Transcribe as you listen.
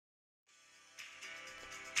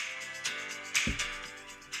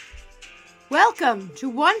Welcome to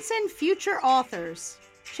Once and Future Authors,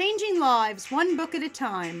 changing lives one book at a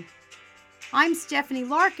time. I'm Stephanie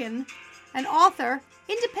Larkin, an author,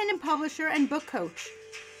 independent publisher, and book coach.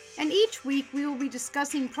 And each week we will be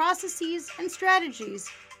discussing processes and strategies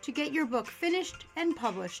to get your book finished and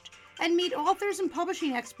published, and meet authors and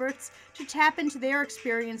publishing experts to tap into their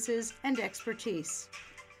experiences and expertise.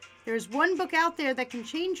 There's one book out there that can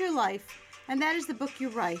change your life, and that is the book you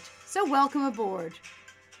write. So welcome aboard.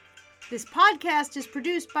 This podcast is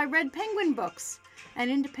produced by Red Penguin Books, an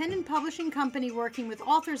independent publishing company working with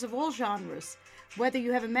authors of all genres. Whether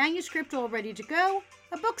you have a manuscript all ready to go,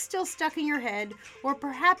 a book still stuck in your head, or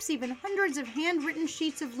perhaps even hundreds of handwritten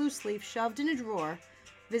sheets of loose leaf shoved in a drawer,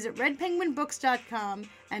 visit redpenguinbooks.com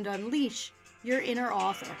and unleash your inner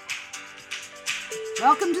author.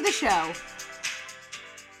 Welcome to the show.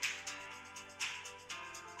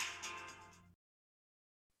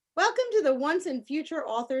 Welcome to the Once and Future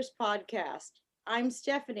Authors podcast. I'm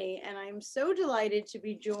Stephanie, and I'm so delighted to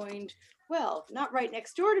be joined, well, not right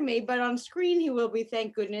next door to me, but on screen he will be,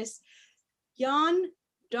 thank goodness. Jan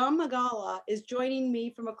Domagala is joining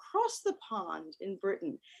me from across the pond in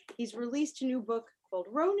Britain. He's released a new book called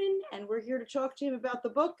Ronin, and we're here to talk to him about the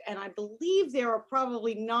book, and I believe there are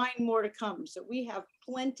probably 9 more to come, so we have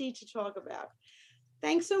plenty to talk about.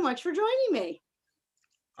 Thanks so much for joining me.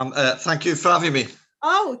 Thank you for having me.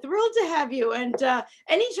 Oh, thrilled to have you. And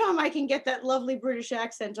anytime I can get that lovely British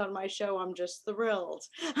accent on my show, I'm just thrilled.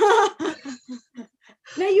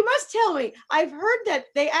 Now, you must tell me, I've heard that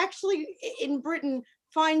they actually in Britain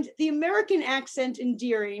find the American accent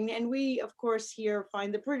endearing, and we, of course, here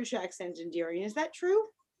find the British accent endearing. Is that true?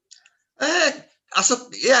 Yeah,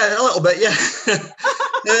 a little bit, yeah.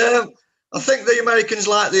 I think the Americans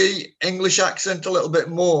like the English accent a little bit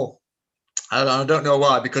more. I don't know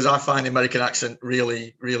why, because I find the American accent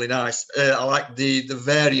really, really nice. I like the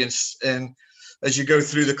variance, and as you go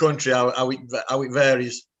through the country, how it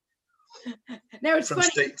varies. Now it's from funny.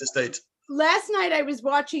 State to state. Last night I was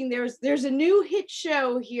watching. There's a new hit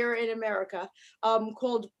show here in America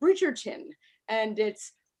called Bridgerton, and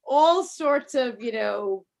it's all sorts of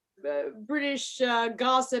British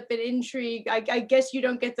gossip and intrigue. I guess you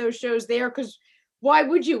don't get those shows there because. Why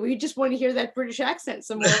would you? We just want to hear that British accent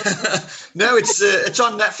some more. No, it's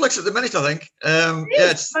on Netflix at the minute, I think.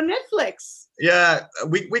 It's on Netflix. Yeah,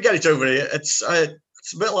 we get it over here. It's a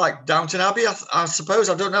bit like Downton Abbey, I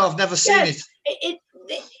suppose. I don't know. I've never seen it.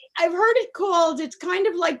 I've heard it called. It's kind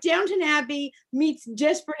of like Downton Abbey meets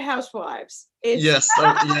Desperate Housewives. Yes,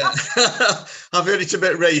 yeah. I've heard it's a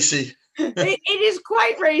bit racy. It is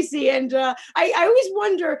quite racy, and I always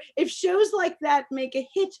wonder if shows like that make a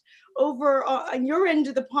hit over on your end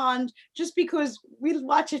of the pond just because we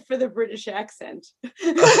watch it for the British accent.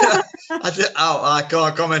 I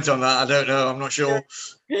can't comment on that. I don't know. I'm not sure.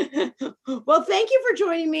 Well, thank you for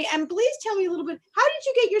joining me, and please tell me a little bit. How did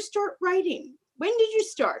you get your start writing? When did you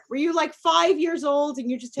start? Were you like 5 years old and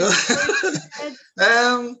you just had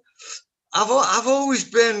I've always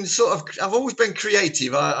been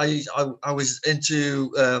creative. I was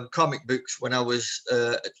into comic books when I was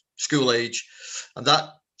school age, and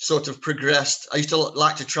that sort of progressed. I used to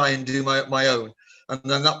like to try and do my own, and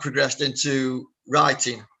then that progressed into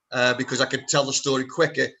writing because I could tell the story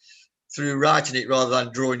quicker through writing it rather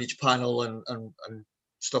than drawing each panel and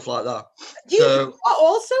stuff like that.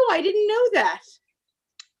 Also, I didn't know that.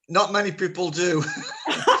 Not many people do.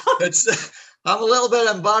 I'm a little bit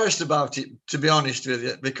embarrassed about it, to be honest with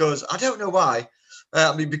you, because I don't know why.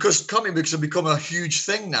 Because comic books have become a huge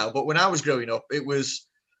thing now. But when I was growing up, it was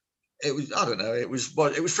I don't know. It was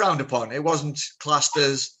frowned upon. It wasn't classed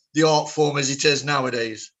as the art form as it is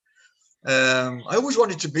nowadays. I always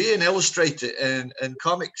wanted to be an illustrator in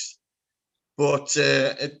comics, but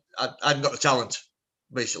I hadn't got the talent.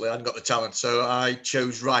 Basically, I hadn't got the talent, so I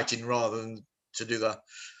chose writing rather than to do that.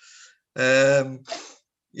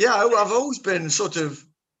 I've always been sort of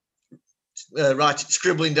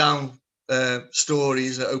scribbling down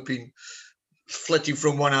stories, flitting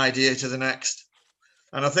from one idea to the next.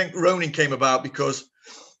 And I think Ronin came about because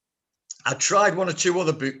I tried one or two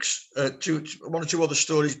other books, one or two other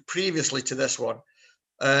stories previously to this one,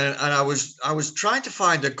 and I was trying to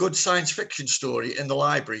find a good science fiction story in the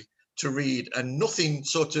library to read, and nothing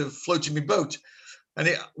sort of floated my boat. And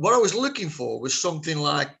what I was looking for was something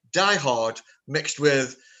like Die Hard mixed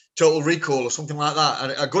with Total Recall or something like that,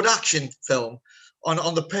 and a good action film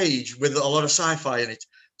on the page with a lot of sci-fi in it.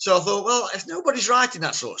 So I thought, well, if nobody's writing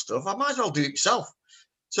that sort of stuff, I might as well do it myself.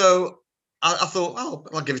 So I thought, well,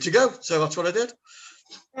 I'll give it a go. So that's what I did.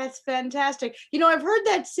 That's fantastic. I've heard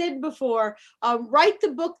that said before. Write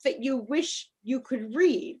the book that you wish you could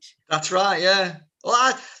read. That's right. Yeah.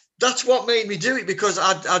 Well, that's what made me do it, because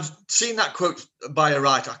I'd seen that quote by a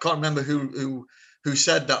writer. I can't remember who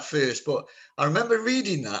said that first, but I remember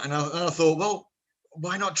reading that, and I thought, well,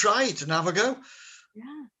 why not try it and have a go?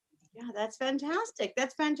 Yeah, that's fantastic.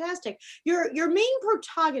 That's fantastic. Your main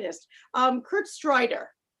protagonist, Kurt Strider.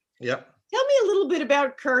 Yep. Tell me a little bit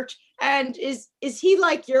about Kurt. And is he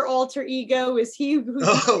like your alter ego? Is he?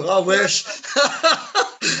 Oh, I wish.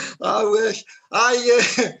 I wish.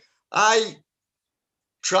 I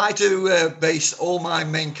try to base all my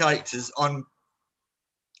main characters on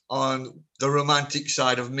the romantic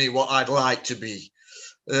side of me, what I'd like to be,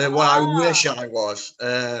 what I wish I was.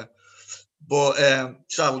 But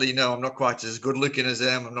sadly, no, I'm not quite as good looking as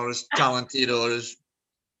him. I'm not as talented or as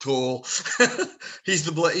tall. He's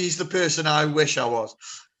the person I wish I was.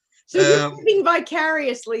 So you're living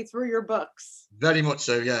vicariously through your books. Very much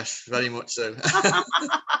so, yes, very much so.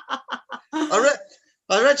 I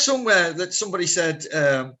read somewhere that somebody said,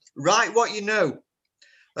 write what you know.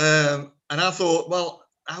 And I thought, well,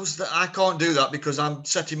 I can't do that, because I'm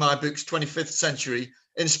setting my books 25th century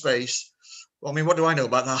in space. I mean, what do I know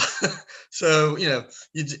about that? So,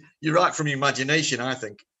 you write from your imagination, I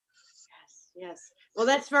think. Yes. Well,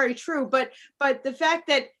 that's very true. But the fact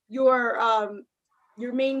that your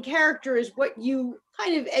main character is what you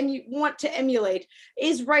kind of want to emulate,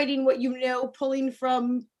 is writing what you know, pulling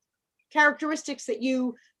from characteristics that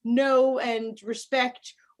you know and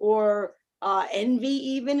respect, or envy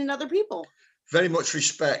even in other people. Very much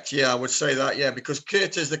respect. Yeah, I would say that. Yeah, because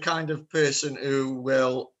Kurt is the kind of person who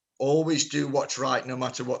will always do what's right, no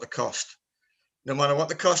matter what the cost. No matter what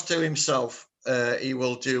the cost to himself, he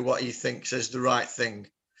will do what he thinks is the right thing.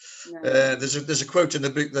 Nice. There's a quote in the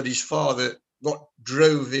book that his father, what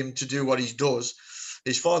drove him to do what he does.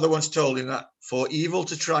 His father once told him that for evil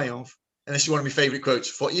to triumph, and this is one of my favorite quotes,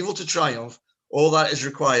 for evil to triumph, all that is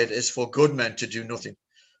required is for good men to do nothing.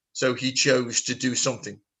 So he chose to do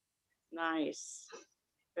something. Nice.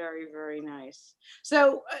 Very, very nice.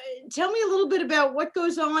 So tell me a little bit about what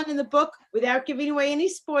goes on in the book, without giving away any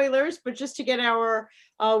spoilers, but just to get our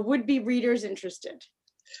would-be readers interested.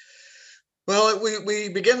 Well, we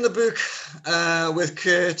begin the book with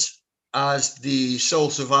Kurt as the sole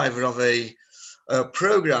survivor of a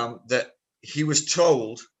program that he was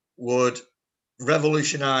told would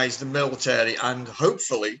revolutionize the military and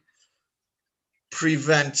hopefully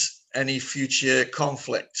prevent any future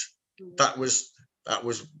conflict. Mm-hmm. That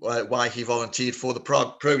was why he volunteered for the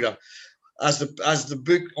program. As the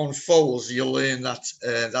book unfolds, you'll learn that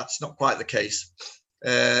that's not quite the case.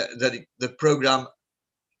 That the program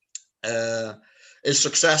is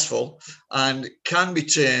successful and can be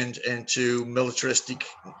turned into militaristic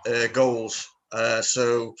goals.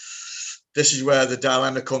 So this is where the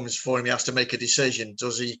dilemma comes for him. He has to make a decision.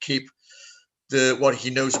 Does he keep what he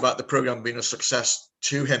knows about the program being a success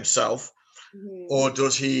to himself, mm-hmm. or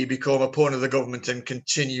does he become a pawn of the government and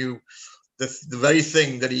continue the very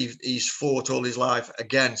thing that he's fought all his life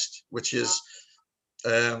against, which is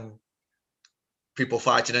people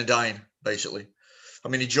fighting and dying, basically. I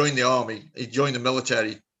mean, he joined the army, he joined the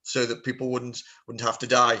military so that people wouldn't have to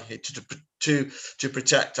die, to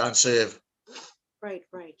protect and serve. Right.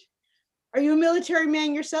 Are you a military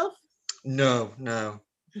man yourself? No,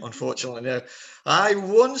 unfortunately, no. I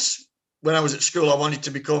once, when I was at school, I wanted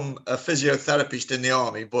to become a physiotherapist in the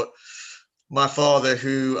army, but my father,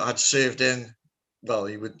 who had served he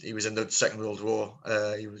was in the Second World War.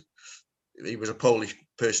 He was a Polish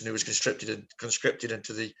person who was conscripted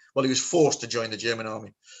into he was forced to join the German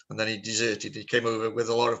army, and then he deserted. He came over with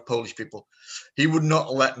a lot of Polish people. He would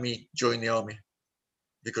not let me join the army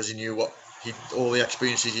because he knew all the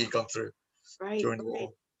experiences he'd gone through during the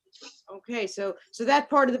war. Okay, so that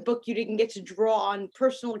part of the book you didn't get to draw on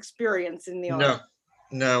personal experience in the army.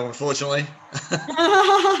 No, unfortunately.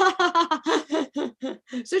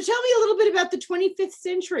 So tell me a little bit about the 25th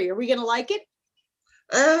century. Are we going to like it?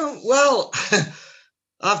 Well,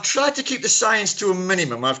 I've tried to keep the science to a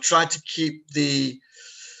minimum. I've tried to keep the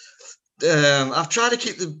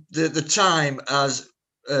time as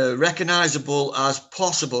recognizable as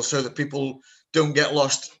possible, so that people don't get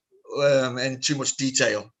lost in too much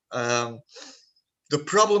detail. The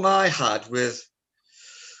problem I had with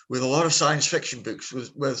a lot of science fiction books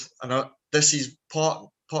this is part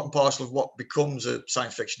and parcel of what becomes a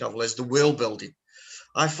science fiction novel, is the world building.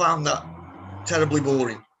 I found that terribly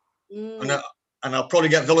boring. And I'll probably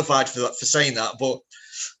get vilified for saying that, but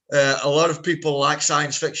a lot of people like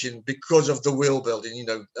science fiction because of the world building,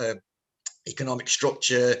 economic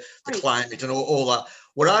structure, the climate, and all that.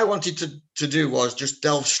 What I wanted to do was just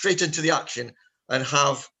delve straight into the action and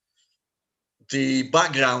have the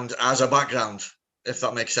background as a background, if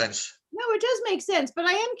that makes sense. No, it does make sense, but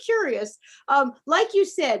I am curious. Like you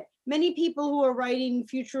said, many people who are writing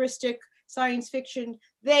futuristic science fiction,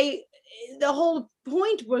 the whole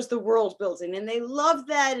point was the world building, and they love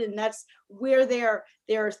that, and that's where their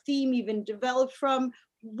theme even developed from.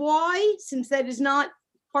 Why, since that is not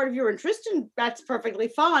part of your interest, and that's perfectly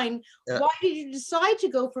fine, Yeah. why did you decide to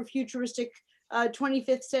go for futuristic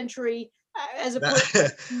 25th century as opposed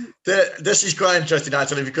to... This is quite interesting,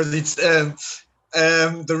 actually, because it's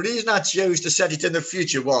the reason I chose to set it in the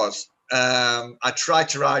future was I tried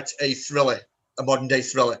to write a thriller, a modern day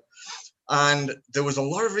thriller, and there was a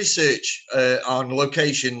lot of research on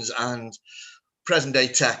locations and present day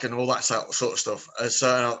tech and all that sort of stuff. And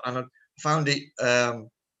I found it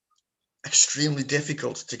extremely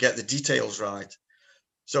difficult to get the details right.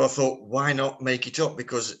 So I thought, why not make it up?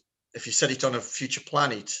 Because if you set it on a future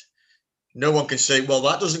planet, no one can say, well,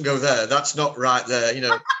 that doesn't go there. That's not right there.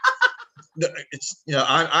 It's,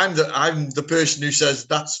 I'm the person who says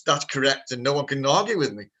that's correct, and no one can argue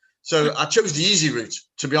with me. So I chose the easy route,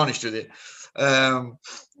 to be honest with you. And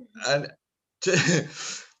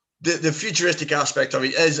the futuristic aspect of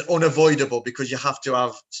it is unavoidable because you have to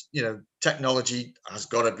have, technology has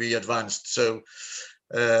got to be advanced. So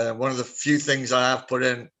one of the few things I have put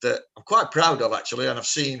in that I'm quite proud of, actually, and I've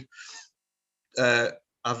seen, I've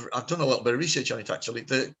done a little bit of research on it, actually,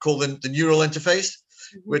 called the neural interface,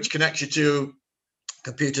 which connects you to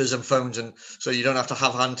computers and phones, and so you don't have to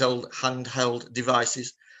have handheld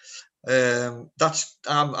devices. I've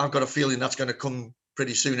got a feeling that's going to come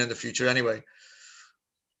pretty soon in the future anyway.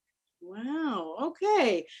 Wow.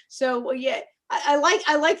 Okay. So yeah, I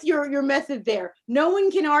like your method there. No one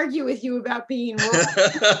can argue with you about being wrong.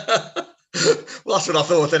 Well, that's what I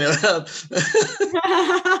thought anyway.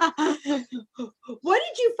 What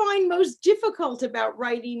did you find most difficult about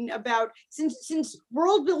writing about, since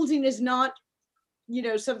world building is not,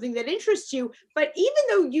 something that interests you, but even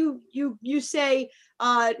though you say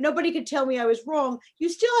nobody could tell me I was wrong, you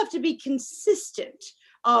still have to be consistent.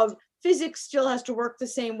 Physics still has to work the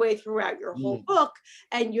same way throughout your whole book,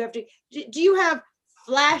 and you have to. Do you have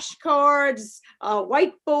flashcards,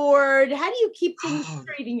 whiteboard? How do you keep things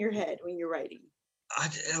straight in your head when you're writing?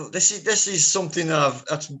 This is something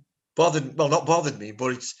that's bothered, well, not bothered me,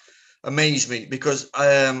 but it's amazed me, because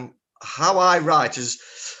how I write is,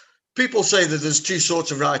 people say that there's two sorts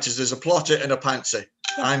of writers. There's a plotter and a pantser.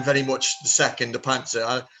 I'm very much the second, the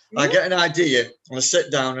pantser. I get an idea and I sit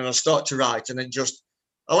down and I start to write, and then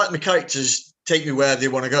I let my characters take me where they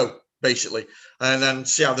want to go, basically, and then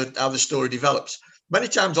see how the story develops. Many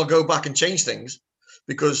times I'll go back and change things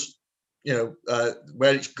because,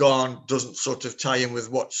 where it's gone doesn't sort of tie in with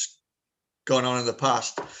what's gone on in the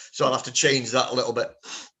past. So I'll have to change that a little bit.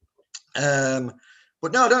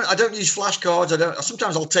 But no, I don't use flashcards.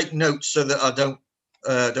 Sometimes I'll take notes so that I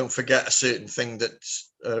don't forget a certain thing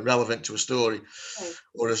that's relevant to a story,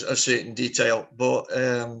 or a certain detail. But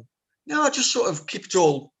no, I just sort of keep it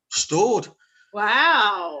all stored.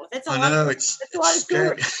 Wow, that's a lot. I know, it's a lot of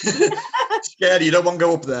scary. It's scary. You don't want to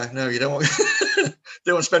go up there. No, you don't want.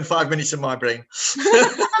 Don't want to spend 5 minutes in my brain.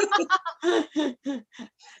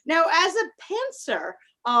 Now, as a pantser,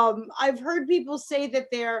 I've heard people say that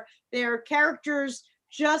their characters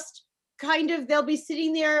just they'll be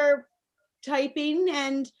sitting there typing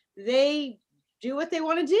and they do what they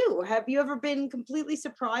want to do. Have you ever been completely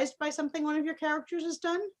surprised by something one of your characters has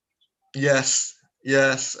done? Yes.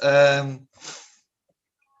 I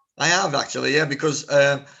have, actually, yeah, because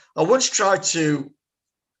I once tried to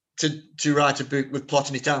write a book with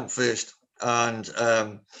plotting it out first, and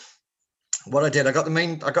what I did, I got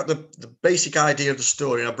the basic idea of the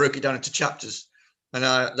story, and I broke it down into chapters, and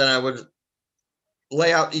then I would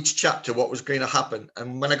lay out each chapter what was going to happen,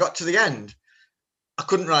 and when I got to the end, I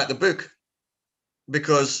couldn't write the book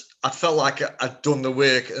because I felt like I'd done the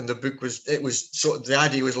work, and the book was sort of, the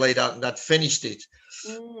idea was laid out and I'd finished it.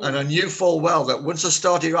 And I knew full well that once I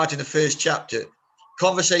started writing the first chapter,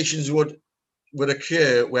 conversations would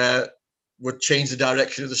occur where would change the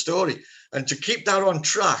direction of the story. And to keep that on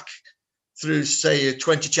track through, say, a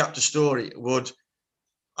 20 chapter story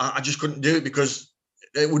I just couldn't do it, because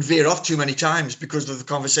it would veer off too many times because of the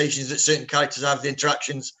conversations that certain characters have, the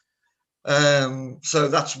interactions. So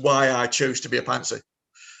that's why I chose to be a pantser.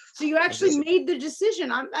 So you actually made the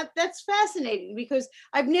decision. That's fascinating, because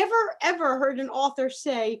I've never ever heard an author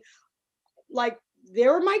say, like,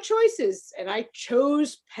 there were my choices and I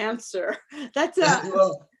chose pantser. That's that's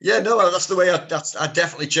the way I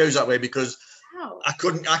definitely chose that way, because wow.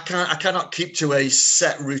 I cannot keep to a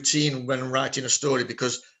set routine when writing a story,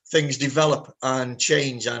 because things develop and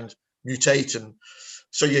change and mutate, and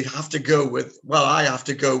so you have to go with, I have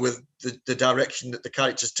to go with the direction that the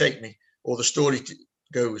characters take me, or the story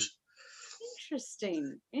goes.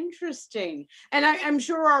 Interesting. And I'm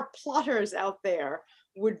sure our plotters out there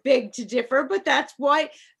would beg to differ, but that's why,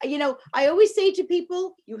 I always say to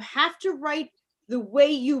people, you have to write the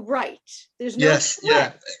way you write. There's no Yes,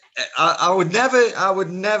 yeah. I would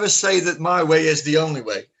never say that my way is the only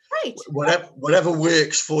way. Right. Whatever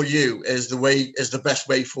works for you is the best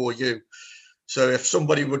way for you. So if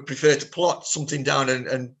somebody would prefer to plot something down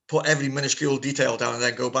and put every minuscule detail down and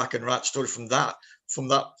then go back and write a story from that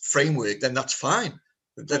framework, then that's fine.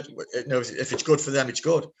 If it's good for them, it's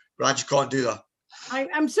good. But I just can't do that.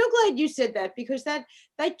 I'm so glad you said that, because that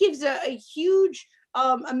gives a huge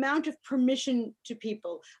amount of permission to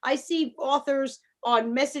people. I see authors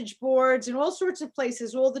on message boards and all sorts of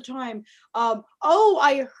places all the time.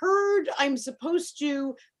 I heard I'm supposed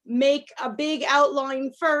to make a big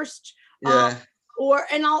outline first. Yeah.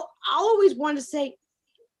 And I'll always want to say,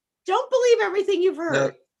 don't believe everything you've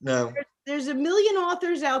heard. No. There's a million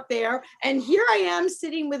authors out there, and here I am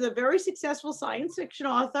sitting with a very successful science fiction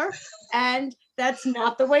author, and that's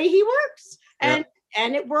not the way he works. And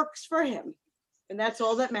it works for him, and that's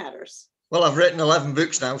all that matters. Well, I've written 11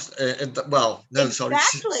 books now. Exactly.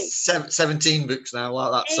 17 books now,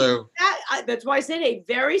 like that. So that's why I said a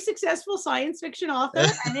very successful science fiction author,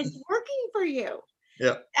 and it's working for you.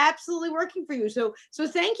 Yeah, absolutely working for you. So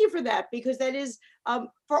thank you for that, because that is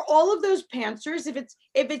for all of those pantsers. If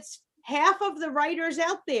it's half of the writers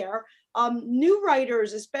out there, new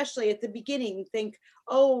writers, especially at the beginning, think,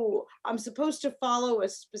 oh, I'm supposed to follow a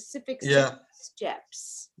specific set of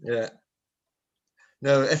steps. Yeah.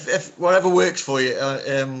 No, if whatever works for you,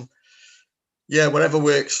 whatever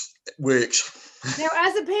works. Now,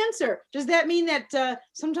 as a pantser, does that mean that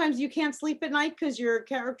sometimes you can't sleep at night because your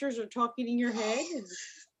characters are talking in your head?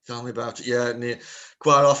 Tell me about it. Yeah,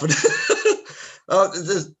 quite often.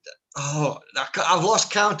 I've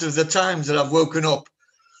lost count of the times that I've woken up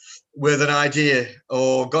with an idea,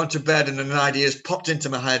 or gone to bed and an idea has popped into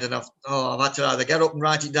my head, and I've had to either get up and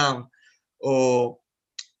write it down, or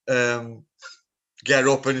get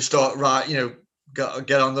up and start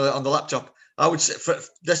get on the laptop. I would say,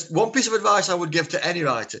 this one piece of advice I would give to any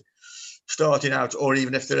writer starting out, or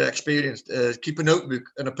even if they're experienced, keep a notebook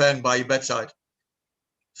and a pen by your bedside.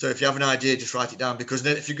 So if you have an idea, just write it down, because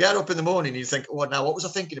if you get up in the morning and you think, oh, now what was I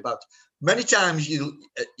thinking about? Many times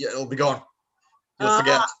it'll be gone. You'll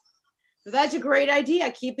forget. That's a great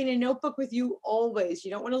idea. Keeping a notebook with you always.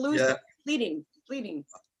 You don't want to lose it. Fleeting.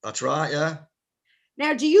 That's right. Yeah.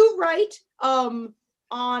 Now, do you write on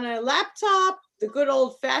a laptop, the good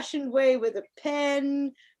old-fashioned way with a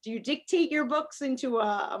pen? Do you dictate your books into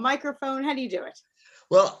a microphone? How do you do it?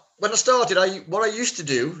 Well, when I started, what I used to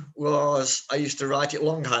do was I used to write it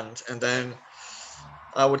longhand, and then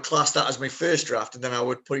I would class that as my first draft, and then I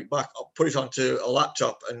would put it onto a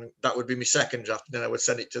laptop, and that would be my second draft, and then I would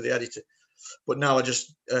send it to the editor. But now I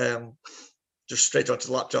just straight onto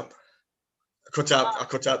the laptop. I cut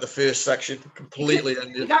out the first section completely,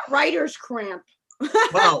 and you got writer's cramp.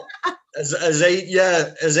 Well, as age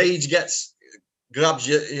grabs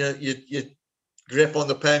your grip on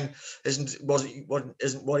the pen isn't what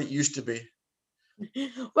it used to be.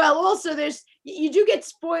 Well, also you do get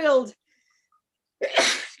spoiled.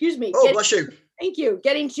 Excuse me. Oh, bless you. Thank you.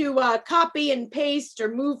 Getting to copy and paste or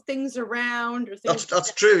move things around or things.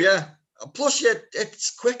 That's true. Yeah. Plus,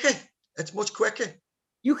 it's quicker. It's much quicker.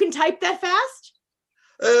 You can type that fast?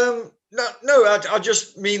 No. I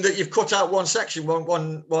just mean that you've cut out one section,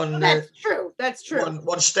 one. That's true. That's true.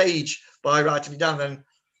 One stage by writing it down, and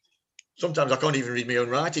sometimes I can't even read my own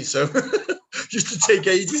writing, so just to take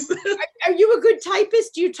ages. Are you a good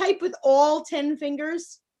typist? Do you type with all 10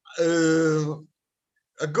 fingers?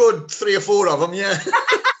 A good 3 or 4 of them, yeah.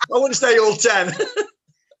 I wouldn't say all 10.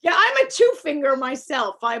 Yeah, I'm a 2-finger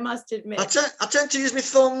myself, I must admit. I tend to use my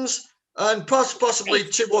thumbs and possibly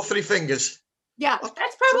 2 or 3 fingers. Yeah,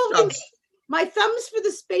 that's probably my thumbs for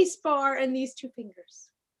the space bar and these 2 fingers.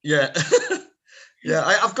 Yeah. Yeah,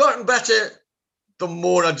 I've gotten better the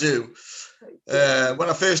more I do. When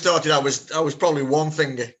I first started, I was probably 1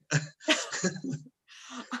 finger.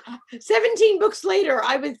 17 books later,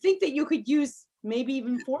 I would think that you could use maybe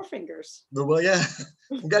even 4 fingers. Well, yeah,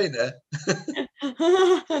 I'm getting there.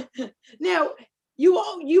 Now,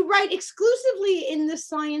 you write exclusively in the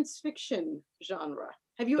science fiction genre.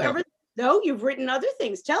 Have you ever? No, you've written other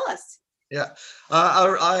things. Tell us. Yeah,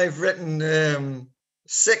 I've written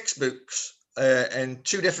 6 books in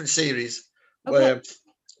 2 different series. Okay.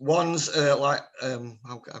 One's like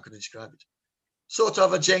how can I describe it? Sort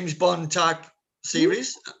of a James Bond type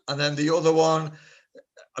series, and then the other one,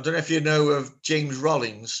 I don't know if you know of James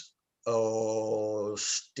Rollins.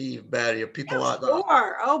 Steve Berry, or people Yeah, like that.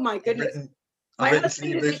 sure. Oh my I've goodness. written, My I've written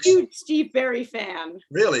husband 3 is a books. huge Steve Berry fan.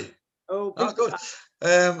 Really? Oh, Oh, big good.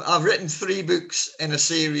 time. I've written 3 books in a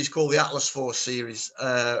series called the Atlas Force series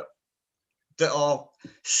that are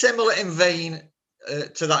similar in vein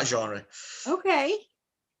to that genre. Okay.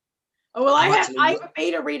 Oh well, I'm I actually, have a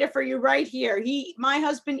beta reader for you right here. My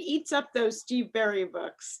husband eats up those Steve Berry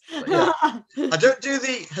books. yeah, I don't do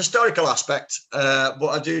the historical aspect, but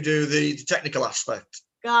I do the technical aspect.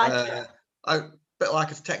 Gotcha. A bit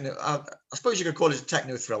like a techno. I suppose you could call it a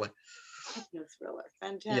techno thriller. Techno thriller. Yeah.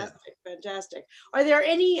 Fantastic. Fantastic. Are there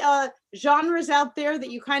any genres out there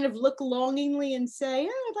that you kind of look longingly and say,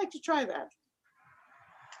 I'd like to try that?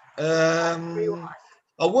 I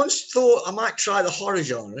once thought I might try the horror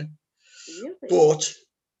genre, Really?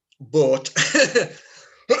 but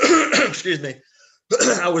excuse me,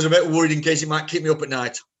 I was a bit worried in case it might keep me up at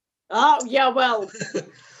night. Oh, yeah, well,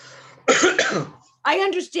 I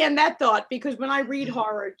understand that thought because when I read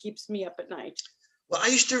horror, it keeps me up at night. Well, I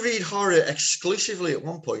used to read horror exclusively at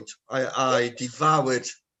one point. I devoured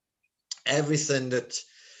everything that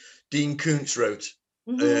Dean Koontz wrote.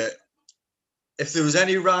 If there was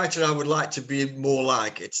any writer I would like to be more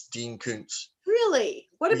like, it's Dean Koontz. Really?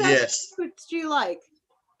 What about Yes. Koontz do you like?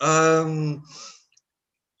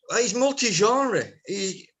 He's multi-genre.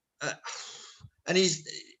 And his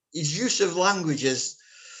use of language is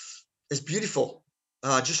beautiful.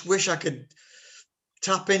 I just wish I could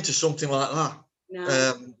tap into something like that.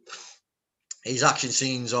 No. His action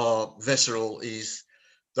scenes are visceral.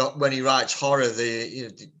 That when he writes horror, they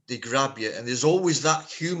grab you, and there's always that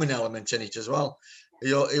human element in it as well.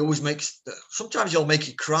 He always makes. Sometimes he'll make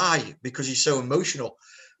you cry because he's so emotional.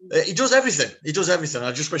 He does everything.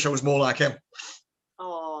 I just wish I was more like him.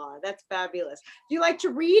 Oh, that's fabulous. Do you like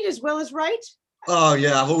to read as well as write? Oh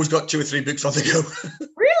yeah, I've always got 2 or 3 books on the go.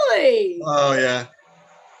 Really? Oh yeah,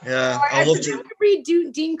 yeah. I love to read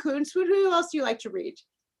Dean Koontz. Who else do you like to read?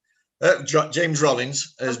 James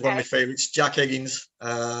Rollins is one of my Okay. favorites. Jack Higgins.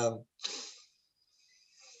 Those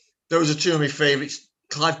are 2 of my favorites.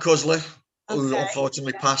 Clive Cussler, who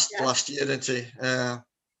unfortunately passed last year, didn't he?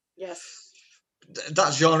 Yes.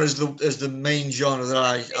 That genre is the main genre that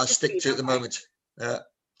I stick to at the moment. I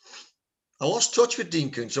lost touch with Dean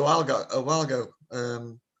Koontz a while ago.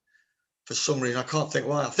 For some reason, I can't think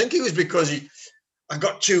why. I think it was because I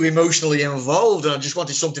got too emotionally involved, and I just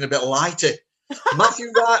wanted something a bit lighter.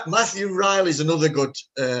 Matthew Riley's another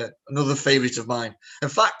favorite of mine. In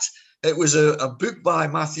fact, it was a book by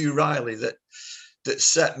Matthew Riley that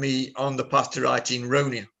set me on the path to writing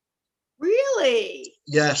Ronin. Really?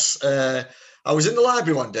 Yes. I was in the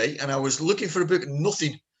library one day and I was looking for a book.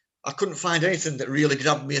 Nothing. I couldn't find anything that really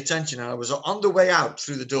grabbed my attention. And I was on the way out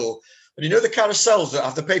through the door. And you know the carousels that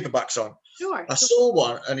have the paperbacks on? Sure. I saw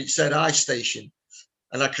one and it said iStation.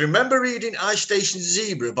 And I can remember reading iStation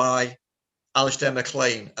Zebra by Alistair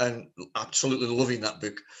MacLean and absolutely loving that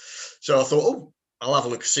book. So I thought, I'll have a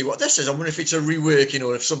look and see what this is. I wonder if it's a reworking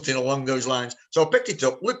or if something along those lines. So I picked it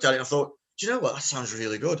up, looked at it, and I thought, do you know what? That sounds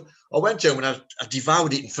really good. I went home and I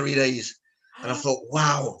devoured it in 3 days. And I thought,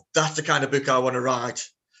 wow, that's the kind of book I want to write.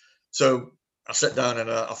 So I sat down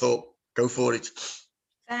and I thought, go for it.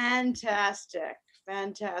 Fantastic.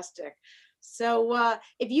 Fantastic. So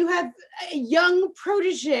if you have a young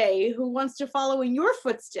protege who wants to follow in your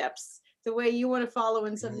footsteps, the way you want to follow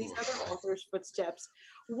in some of these other authors' footsteps,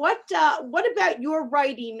 what about your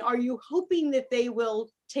writing are you hoping that they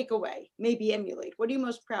will take away, maybe emulate? What are you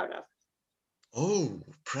most proud of?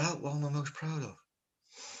 What am I most proud of?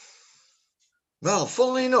 Well,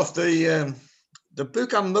 funnily enough, the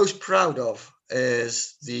book I'm most proud of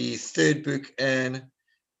is the 3rd book in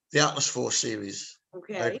the Atlas Force series.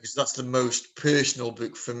 Okay. Because that's the most personal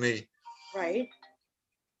book for me. Right.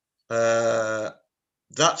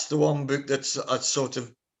 That's the one book that's I sort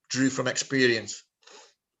of drew from experience.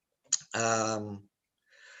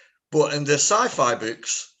 But in the sci-fi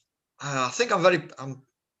books, I think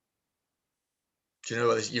do you know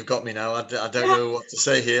what? You've got me now. I don't know what to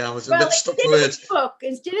say here. I was a bit stuck for words.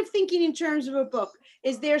 Instead of thinking in terms of a book,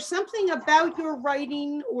 is there something about your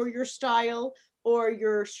writing or your style or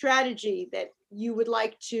your strategy that you would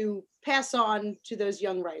like to pass on to those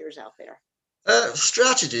young writers out there?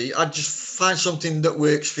 Strategy, I'd just find something that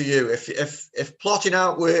works for you. If plotting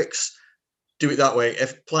out works, do it that way.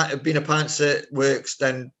 If being a pantser works,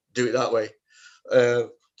 then do it that way.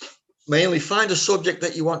 Mainly find a subject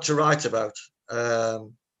that you want to write about.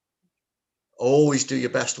 Always do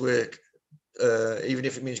your best work, even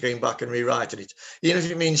if it means going back and rewriting it, even if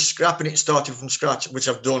it means scrapping it, starting from scratch, which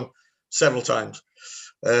I've done several times.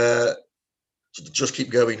 Just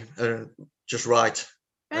keep going and just write.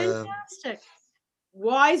 Fantastic.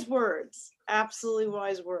 Wise words. Absolutely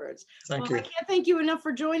wise words. Thank Well, you. I can't thank you enough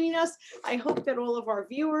for joining us. I hope that all of our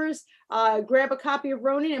viewers grab a copy of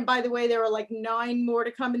Ronin. And by the way, there are like 9 more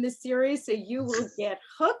to come in this series, so you will get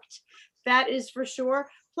hooked. That is for sure.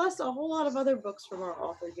 Plus a whole lot of other books from our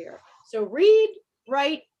author here. So read,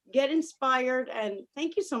 write, get inspired, and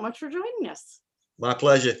thank you so much for joining us. My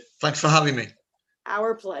pleasure. Thanks for having me.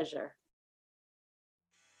 Our pleasure.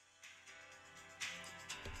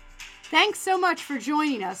 Thanks so much for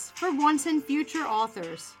joining us for Once and Future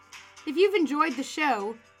Authors. If you've enjoyed the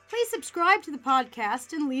show, please subscribe to the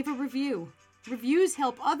podcast and leave a review. Reviews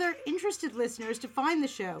help other interested listeners to find the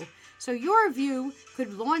show, so your review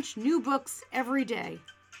could launch new books every day.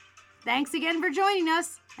 Thanks again for joining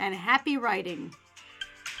us, and happy writing.